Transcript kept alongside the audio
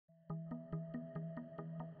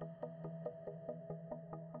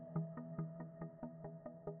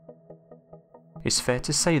it's fair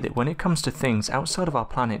to say that when it comes to things outside of our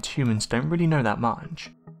planet, humans don't really know that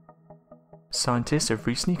much. Scientists have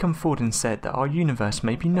recently come forward and said that our universe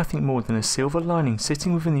may be nothing more than a silver lining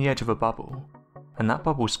sitting within the edge of a bubble, and that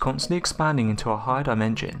bubble is constantly expanding into a higher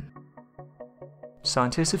dimension.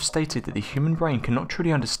 Scientists have stated that the human brain cannot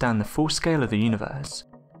truly understand the full scale of the universe,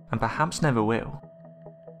 and perhaps never will.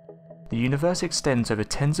 The universe extends over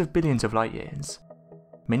tens of billions of light years.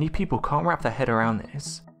 Many people can't wrap their head around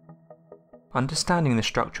this. Understanding the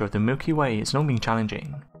structure of the Milky Way has long been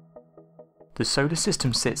challenging. The solar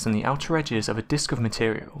system sits on the outer edges of a disk of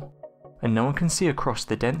material, and no one can see across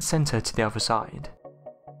the dense centre to the other side.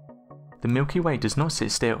 The Milky Way does not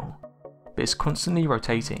sit still, but is constantly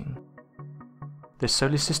rotating. The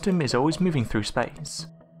solar system is always moving through space,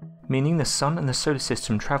 meaning the Sun and the solar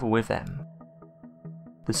system travel with them.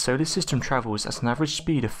 The solar system travels at an average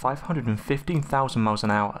speed of 515,000 miles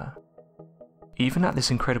an hour. Even at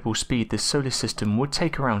this incredible speed, the solar system would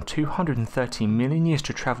take around 230 million years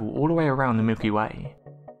to travel all the way around the Milky Way.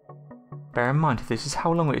 Bear in mind, this is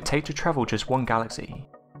how long it would take to travel just one galaxy.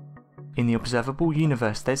 In the observable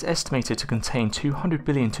universe, there's estimated to contain 200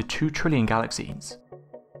 billion to 2 trillion galaxies.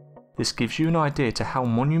 This gives you an idea to how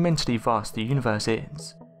monumentally vast the universe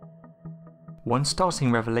is. One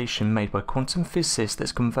startling revelation made by quantum physicists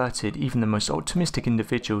that's converted even the most optimistic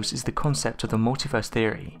individuals is the concept of the multiverse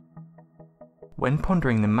theory. When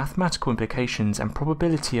pondering the mathematical implications and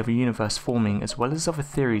probability of a universe forming as well as other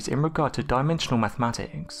theories in regard to dimensional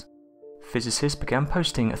mathematics, physicists began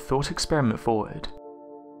posting a thought experiment forward.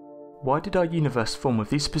 Why did our universe form with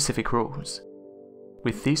these specific rules?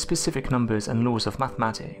 With these specific numbers and laws of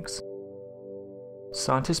mathematics?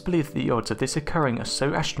 Scientists believe that the odds of this occurring are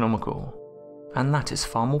so astronomical, and that it's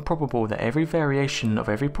far more probable that every variation of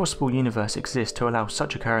every possible universe exists to allow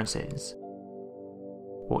such occurrences.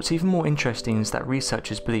 What's even more interesting is that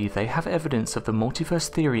researchers believe they have evidence of the multiverse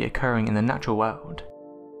theory occurring in the natural world.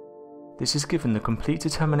 This is given the complete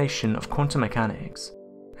determination of quantum mechanics,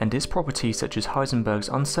 and its properties such as Heisenberg's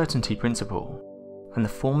uncertainty principle, and the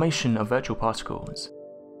formation of virtual particles.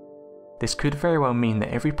 This could very well mean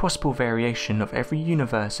that every possible variation of every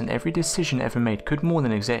universe and every decision ever made could more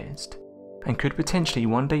than exist, and could potentially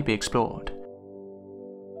one day be explored.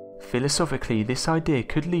 Philosophically, this idea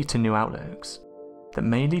could lead to new outlooks, that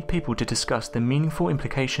may lead people to discuss the meaningful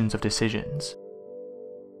implications of decisions.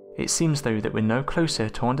 It seems though that we're no closer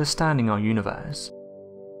to understanding our universe.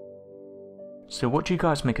 So what do you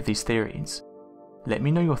guys make of these theories? Let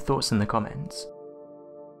me know your thoughts in the comments.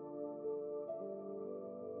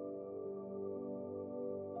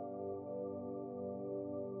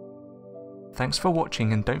 Thanks for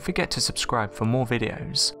watching, and don't forget to subscribe for more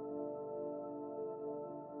videos.